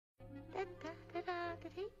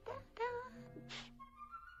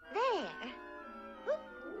There.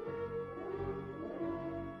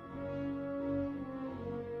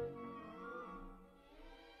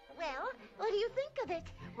 Well, what do you think of it?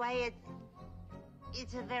 Why,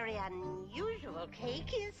 it's a very unusual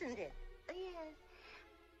cake, isn't it? Yes.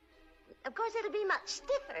 Of course, it'll be much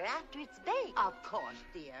stiffer after it's baked. Of course,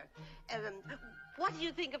 dear. What do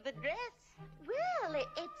you think of the dress? Well,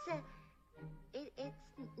 it's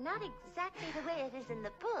not exactly the way it is in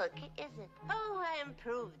the book, is it? Oh, I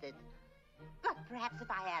improved it. But perhaps if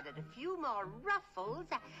I added a few more ruffles,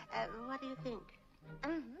 what do you think?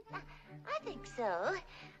 I think so.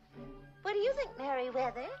 What do you think,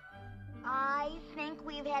 Merryweather? I think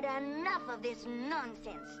we've had enough of this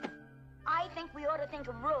nonsense. I think we ought to think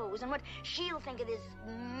of Rose and what she'll think of this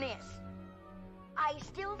mess. I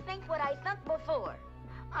still think what I thought before.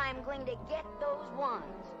 I'm going to get those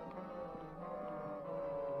wands.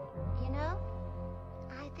 You know,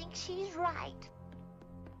 I think she's right.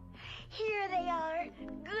 Here they are,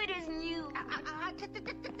 good as new.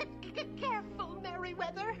 Careful,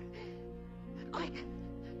 Merryweather. Quick,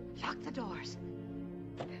 lock the doors.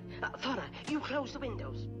 Fauna, you close the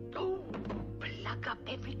windows. Oh, plug up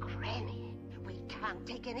every cranny. We can't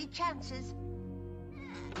take any chances.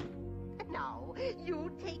 Now,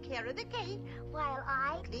 you take care of the cake while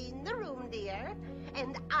I clean the room, dear,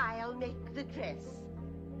 and I'll make the dress.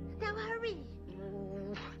 Now, hurry.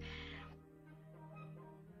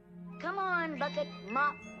 Come on, bucket,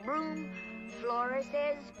 mop, broom. Flora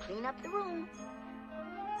says clean up the room.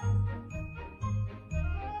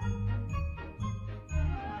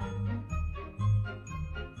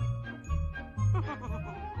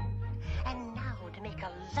 And now to make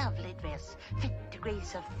a lovely dress fit to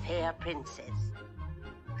grace a fair princess.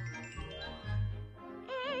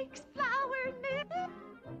 Eggs, flour, milk.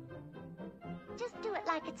 Just do it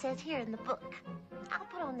like it says here in the book. I'll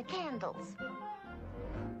put on the candles.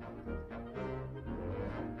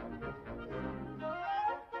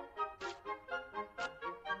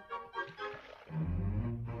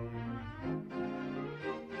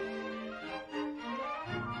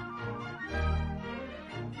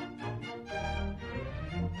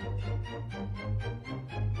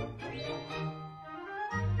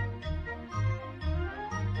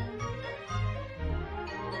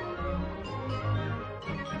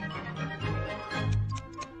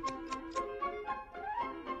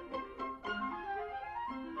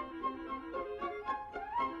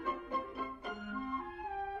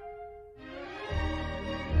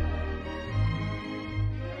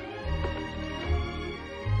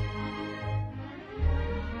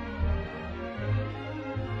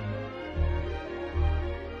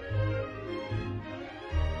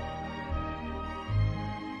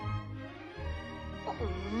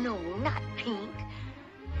 No, not pink.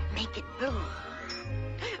 Make it blue.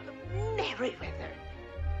 Merryweather,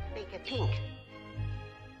 make it pink.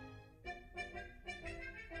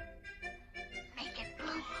 Make it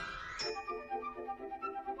blue.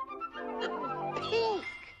 Pink.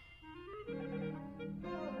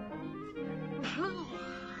 Blue.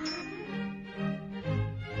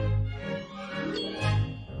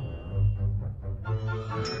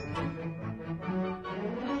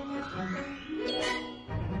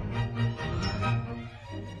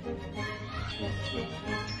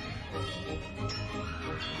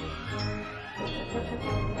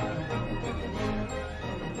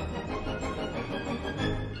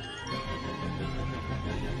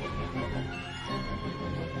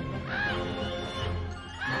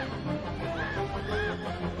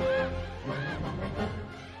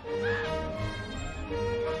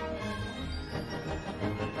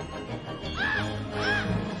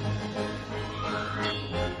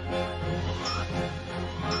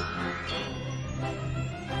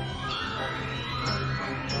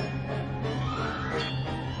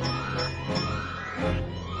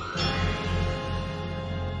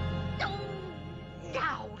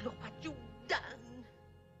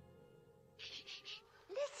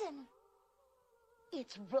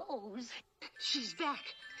 It's Rose. She's back.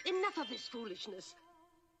 Enough of this foolishness.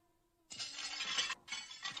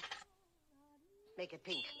 Make it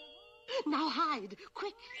pink. Now hide,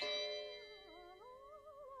 quick.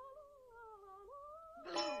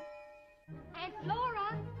 Blue. And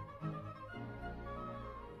Flora.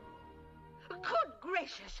 Good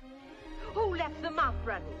gracious. Who left the mop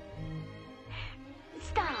running?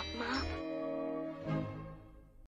 Stop, Mom.